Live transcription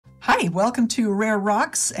Hi, welcome to Rare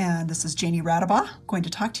Rocks, and this is Jani Radebaugh. I'm going to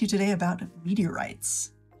talk to you today about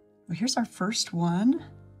meteorites. Well, here's our first one.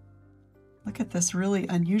 Look at this really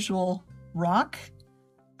unusual rock.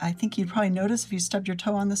 I think you'd probably notice if you stubbed your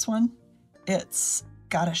toe on this one. It's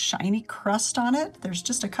got a shiny crust on it. There's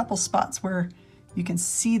just a couple spots where you can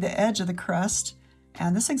see the edge of the crust,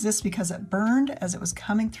 and this exists because it burned as it was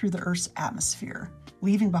coming through the Earth's atmosphere,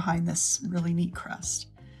 leaving behind this really neat crust.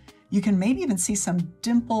 You can maybe even see some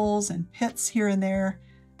dimples and pits here and there.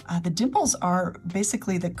 The dimples are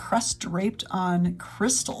basically the crust draped on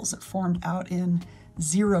crystals that formed out in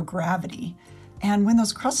zero gravity. And when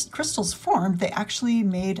those crystals formed, they actually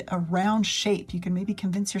made a round shape. You can maybe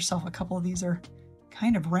convince yourself a couple of these are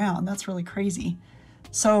kind of round. That's really crazy.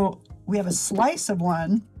 So we have a slice of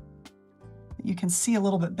one that you can see a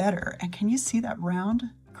little bit better. And can you see that round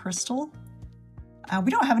crystal? We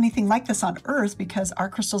don't have anything like this on Earth because our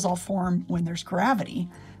crystals all form when there's gravity.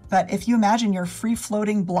 But if you imagine your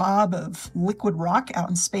free-floating blob of liquid rock out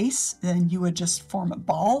in space, then you would just form a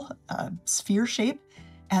ball, a sphere shape.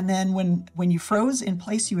 And then when you froze in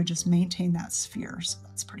place, you would just maintain that sphere. So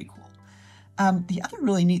that's pretty cool. The other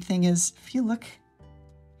really neat thing is, if you look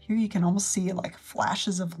here, you can almost see like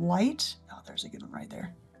flashes of light. Oh, there's a good one right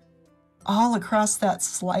there. All across that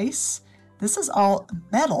slice. This is all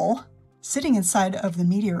metal sitting inside of the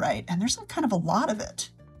meteorite, and there's kind of a lot of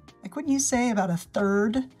it. Like, wouldn't you say about a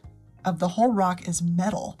third of the whole rock is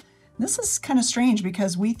metal? This is kind of strange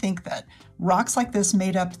because we think that rocks like this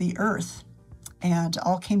made up the Earth and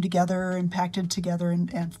all came together, impacted together,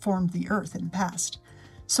 and formed the Earth in the past.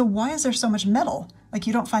 So why is there so much metal? Like,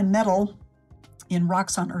 you don't find metal in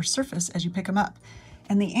rocks on Earth's surface as you pick them up.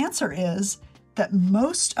 And the answer is that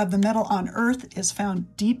most of the metal on Earth is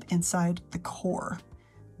found deep inside the core.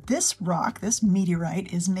 This rock, this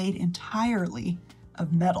meteorite, is made entirely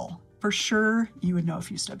of metal. For sure, you would know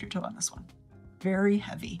if you stubbed your toe on this one. Very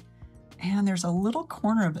heavy. And there's a little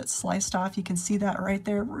corner of it sliced off. You can see that right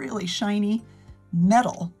there, really shiny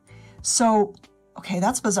metal. So, okay,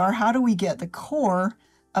 that's bizarre. How do we get the core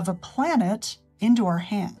of a planet into our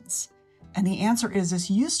hands? And the answer is this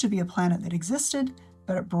used to be a planet that existed,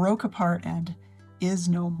 but it broke apart and is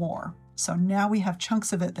no more. So now we have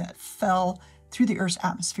chunks of it that fell through the Earth's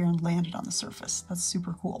atmosphere and landed on the surface. That's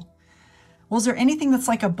super cool. Well, is there anything that's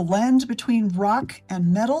like a blend between rock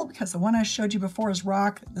and metal? Because the one I showed you before is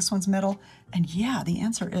rock, this one's metal. And yeah, the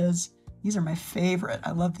answer is, these are my favorite.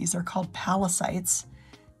 I love these. They're called pallasites.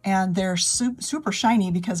 And they're super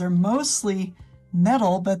shiny because they're mostly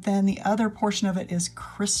metal, but then the other portion of it is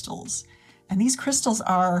crystals. And these crystals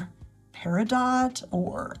are peridot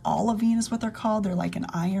or olivine is what they're called. They're like an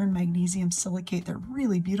iron magnesium silicate. They're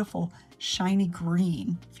really beautiful, shiny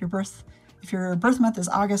green. If your birth month is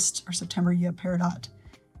August or September, you have peridot.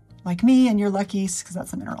 Like me, and you're lucky because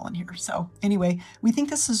that's a mineral in here. So anyway, we think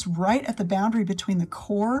this is right at the boundary between the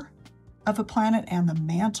core of a planet and the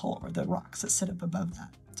mantle, or the rocks that sit up above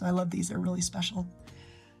that. So I love these. They're really special.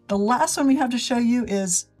 The last one we have to show you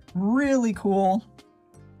is really cool.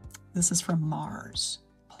 This is from Mars.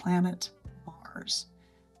 Planet Mars.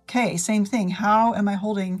 Okay, same thing. How am I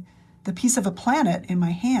holding the piece of a planet in my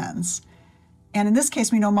hands? And in this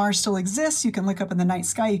case, we know Mars still exists. You can look up in the night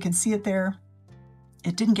sky. You can see it there.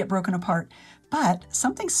 It didn't get broken apart, but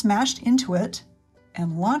something smashed into it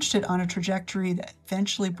and launched it on a trajectory that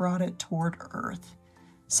eventually brought it toward Earth.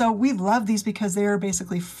 So we love these because they're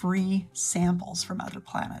basically free samples from other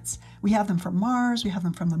planets. We have them from Mars. We have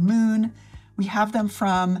them from the moon. We have them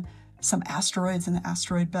from some asteroids in the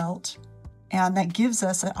asteroid belt. And that gives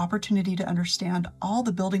us an opportunity to understand all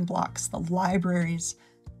the building blocks, the libraries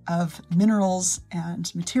of minerals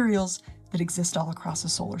and materials that exist all across the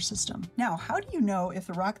solar system. Now, how do you know if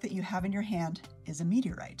the rock that you have in your hand is a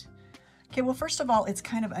meteorite? Okay, well, first of all, it's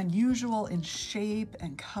kind of unusual in shape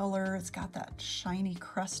and color. It's got that shiny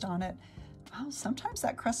crust on it. Well, sometimes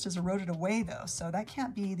that crust is eroded away though, so that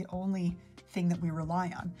can't be the only thing that we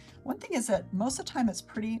rely on. One thing is that most of the time it's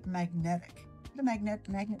pretty magnetic. Put a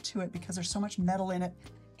magnet to it because there's so much metal in it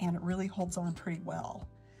and it really holds on pretty well.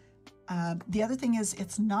 The other thing is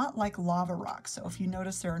it's not like lava rock. So if you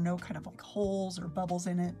notice there are no kind of like holes or bubbles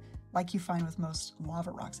in it like you find with most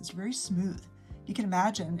lava rocks. It's very smooth. You can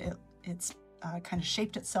imagine it's kind of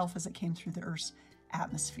shaped itself as it came through the Earth's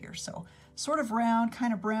atmosphere. So sort of round,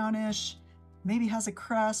 kind of brownish, maybe has a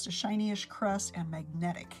crust, a shiny-ish crust, and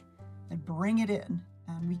magnetic. And bring it in,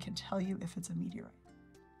 and we can tell you if it's a meteorite.